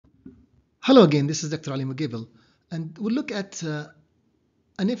Hello again, this is Dr. Ali Mughibel, and we'll look at an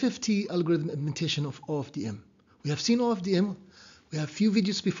FFT algorithm implementation of OFDM. We have seen OFDM. We have few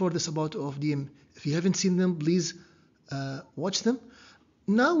videos before this about OFDM. If you haven't seen them, please watch them.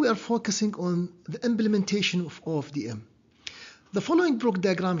 Now we are focusing on the implementation of OFDM. The following block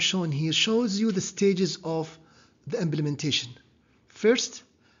diagram shown here shows you the stages of the implementation. First,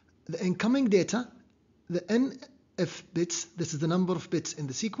 the incoming data, the NF bits, this is the number of bits in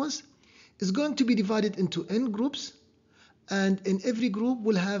the sequence, is going to be divided into n groups, and in every group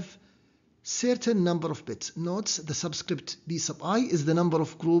will have certain number of bits. Note the subscript b sub I is the number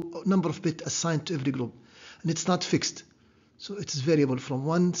of bit assigned to every group, and it's not fixed, so it's variable from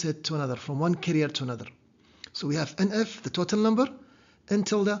one set to another, from one carrier to another. So we have NF, the total number, n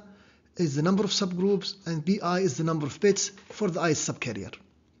tilde is the number of subgroups, and bi is the number of bits for the ith subcarrier.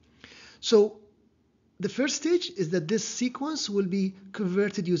 So the first stage is that this sequence will be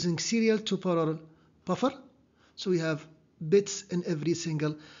converted using serial to parallel buffer. So we have bits in every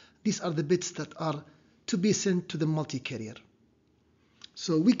single. These are the bits that are to be sent to the multi-carrier.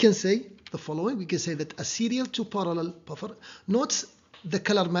 So we can say the following. We can say that a serial to parallel buffer. Note the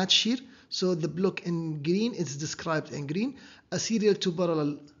color match here. So the block in green is described in green. A serial to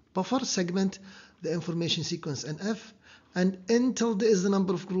parallel buffer segment the information sequence NF. And n tilde is the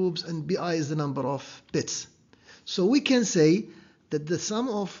number of groups, and bi is the number of bits. So we can say that the sum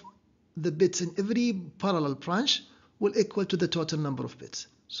of the bits in every parallel branch will equal to the total number of bits.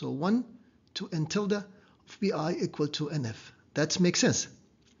 So 1 to n tilde of bi equal to nf. That makes sense.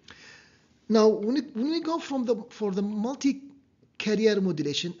 Now, when we go for the multi-carrier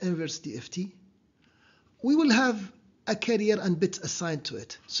modulation inverse DFT, we will have a carrier and bits assigned to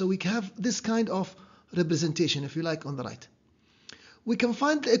it. So we can have this kind of representation, if you like, on the right. We can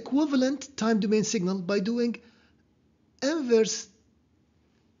find the equivalent time domain signal by doing inverse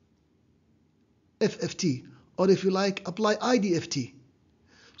FFT, or if you like, apply IDFT.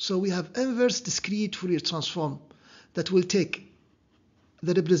 So we have inverse discrete Fourier transform that will take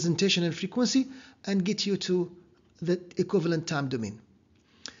the representation and frequency and get you to the equivalent time domain.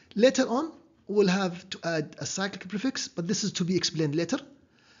 Later on, we'll have to add a cyclic prefix, but this is to be explained later.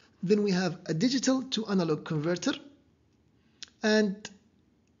 Then we have a digital to analog converter, and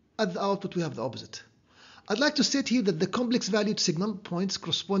at the output we have the opposite. I'd like to state here that the complex valued signal points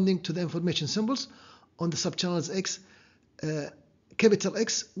corresponding to the information symbols on the subchannels X, capital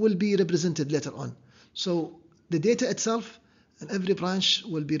X, will be represented later on. So the data itself in every branch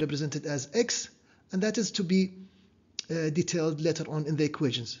will be represented as X, and that is to be detailed later on in the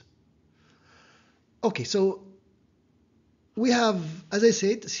equations. Okay, so we have, as I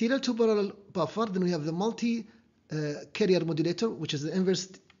said, serial to parallel buffer. Then we have the multi-carrier modulator, which is the inverse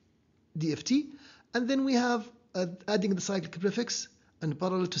DFT. And then we have, adding the cyclic prefix and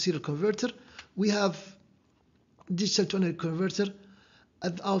parallel to serial converter, we have digital to analog converter.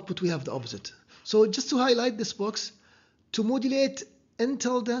 At the output, we have the opposite. So just to highlight this box, to modulate n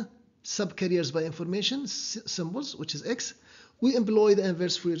tilde subcarriers by information symbols, which is X, we employ the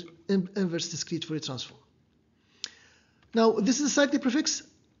inverse discrete Fourier transform. Now, this is a cyclic prefix.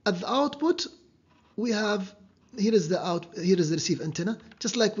 At the output, we have, here is the receive antenna.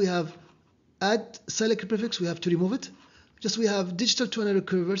 Just like we have add cyclic prefix, we have to remove it. Just we have digital to analog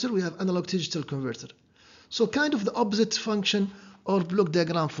converter, we have analog to digital converter. So kind of the opposite function or block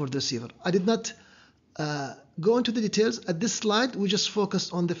diagram for the receiver. I did not go into the details. At this slide, we just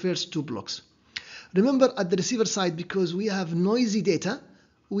focused on the first two blocks. Remember, at the receiver side, because we have noisy data,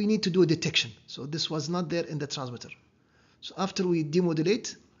 we need to do a detection. So this was not there in the transmitter. So after we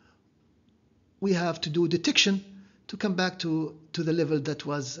demodulate, we have to do detection to come back to the level that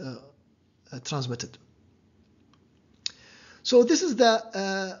was transmitted. So this is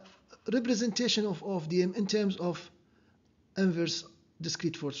the representation of OFDM in terms of inverse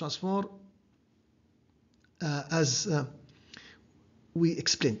discrete Fourier transform, as we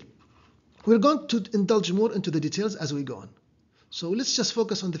explained. We're going to indulge more into the details as we go on. So let's just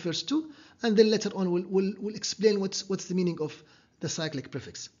focus on the first two, and then later on we'll explain what's the meaning of the cyclic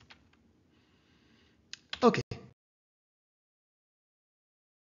prefix. Okay.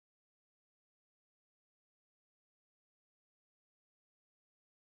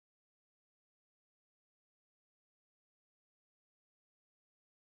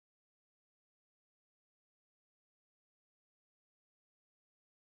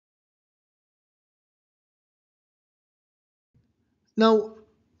 Now,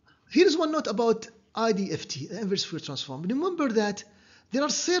 here's one note about IDFT, the inverse Fourier transform. Remember that there are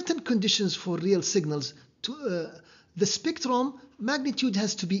certain conditions for real signals. The spectrum magnitude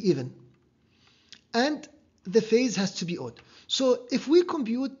has to be even, and the phase has to be odd. So if we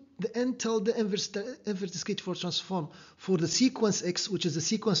compute the n tilde inverse discrete Fourier transform for the sequence X, which is the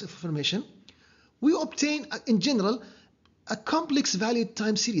sequence of information, we obtain, in general, a complex valued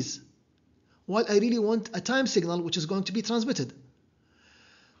time series, while I really want a time signal which is going to be transmitted.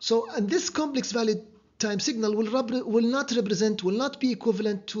 So, and this complex valued time signal will not be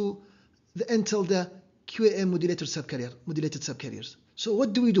equivalent to the n tilde QAM modulated subcarriers. So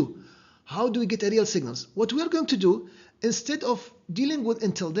what do? How do we get a real signals? What we are going to do, instead of dealing with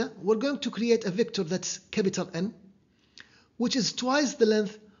n tilde, we're going to create a vector that's capital N, which is twice the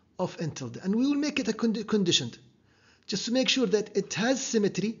length of n tilde, and we will make it a conditioned, just to make sure that it has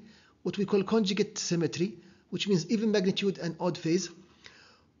symmetry, what we call conjugate symmetry, which means even magnitude and odd phase.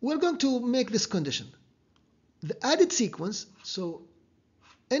 We're going to make this condition. The added sequence, so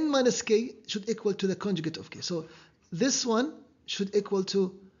n minus k should equal to the conjugate of k. So this one should equal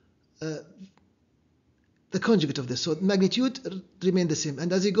to the conjugate of this. So magnitude remain the same.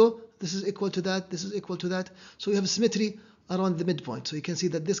 And as you go, this is equal to that, this is equal to that. So you have symmetry around the midpoint. So you can see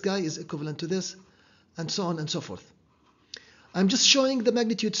that this guy is equivalent to this, and so on and so forth. I'm just showing the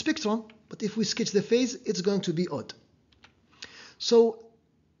magnitude spectrum, but if we sketch the phase, it's going to be odd. So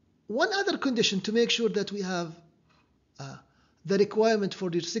one other condition to make sure that we have the requirement for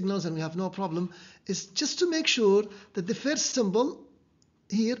these signals and we have no problem is just to make sure that the first symbol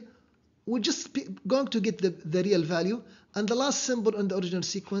here we're just going to get the real value, and the last symbol in the original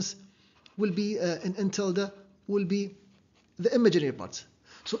sequence will be in n tilde will be the imaginary parts.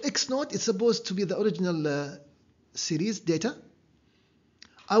 So x naught is supposed to be the original series data.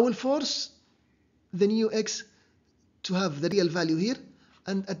 I will force the new x to have the real value here,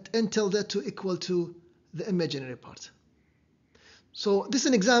 and at n tilde to equal to the imaginary part. So this is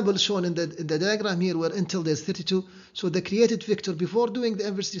an example shown in the diagram here where n tilde is 32. So the created vector before doing the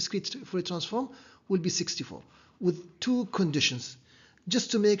inverse discrete Fourier transform will be 64 with two conditions,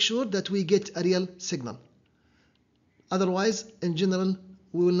 just to make sure that we get a real signal. Otherwise, in general,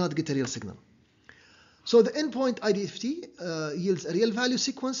 we will not get a real signal. So the endpoint IDFT yields a real value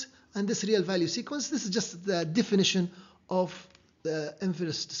sequence, and this real value sequence, this is just the definition of the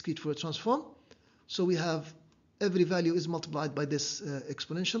inverse discrete Fourier transform. So we have every value is multiplied by this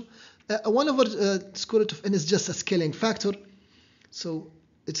exponential. 1 over square root of n is just a scaling factor. So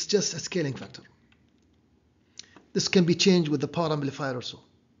it's just a scaling factor. This can be changed with the power amplifier also.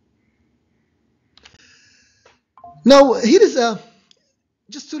 Now here is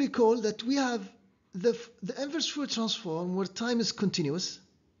just to recall that we have the inverse Fourier transform where time is continuous,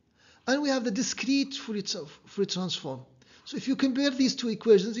 and we have the discrete Fourier transform. So if you compare these two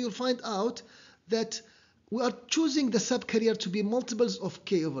equations, you'll find out that we are choosing the subcarrier to be multiples of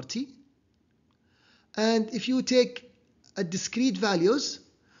k over t. And if you take a discrete values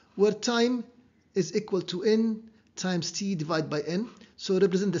where time is equal to n times t divided by n, so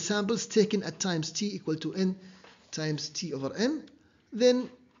represent the samples taken at times t equal to n times t over n, then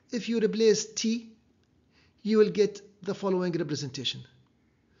if you replace t, you will get the following representation.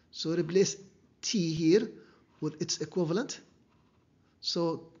 So replace t here with its equivalent.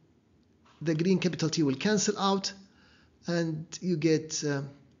 So the green capital T will cancel out, and you get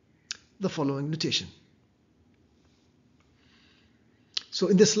the following notation. So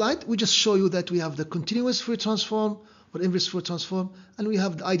in this slide, we just show you that we have the continuous Fourier transform or inverse Fourier transform, and we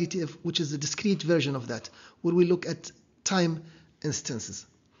have the IDTF, which is the discrete version of that, where we look at time instances.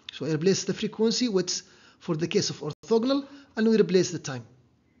 So I replace the frequency with, for the case of orthogonal, and we replace the time.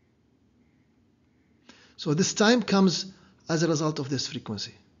 So this time comes as a result of this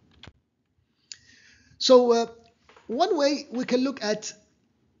frequency. So one way we can look at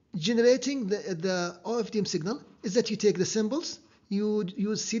generating the OFDM signal is that you take the symbols, you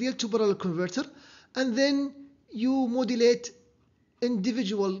use serial to parallel converter, and then you modulate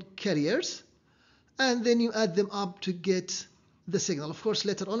individual carriers, and then you add them up to get the signal. Of course,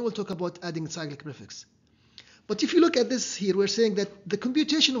 later on we'll talk about adding cyclic prefix. But if you look at this here, we're saying that the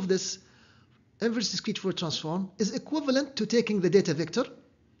computation of this inverse discrete Fourier transform is equivalent to taking the data vector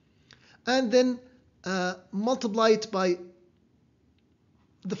and then multiply it by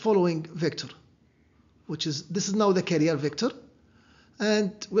the following vector, which is, this is now the carrier vector,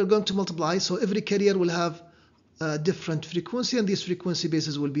 and we're going to multiply, so every carrier will have a different frequency, and these frequency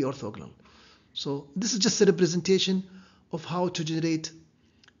bases will be orthogonal. So this is just a representation of how to generate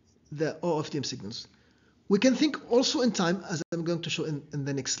the OFDM signals. We can think also in time, as I'm going to show in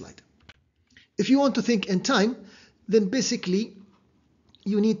the next slide. If you want to think in time, then basically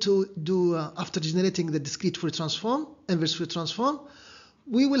you need to do, after generating the discrete Fourier transform, inverse Fourier transform,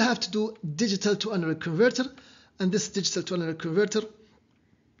 we will have to do digital to analog converter, and this digital to analog converter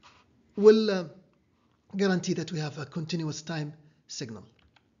will guarantee that we have a continuous time signal.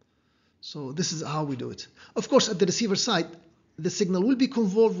 So this is how we do it. Of course, at the receiver side, the signal will be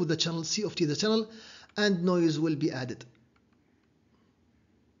convolved with the channel C of T, the channel, and noise will be added.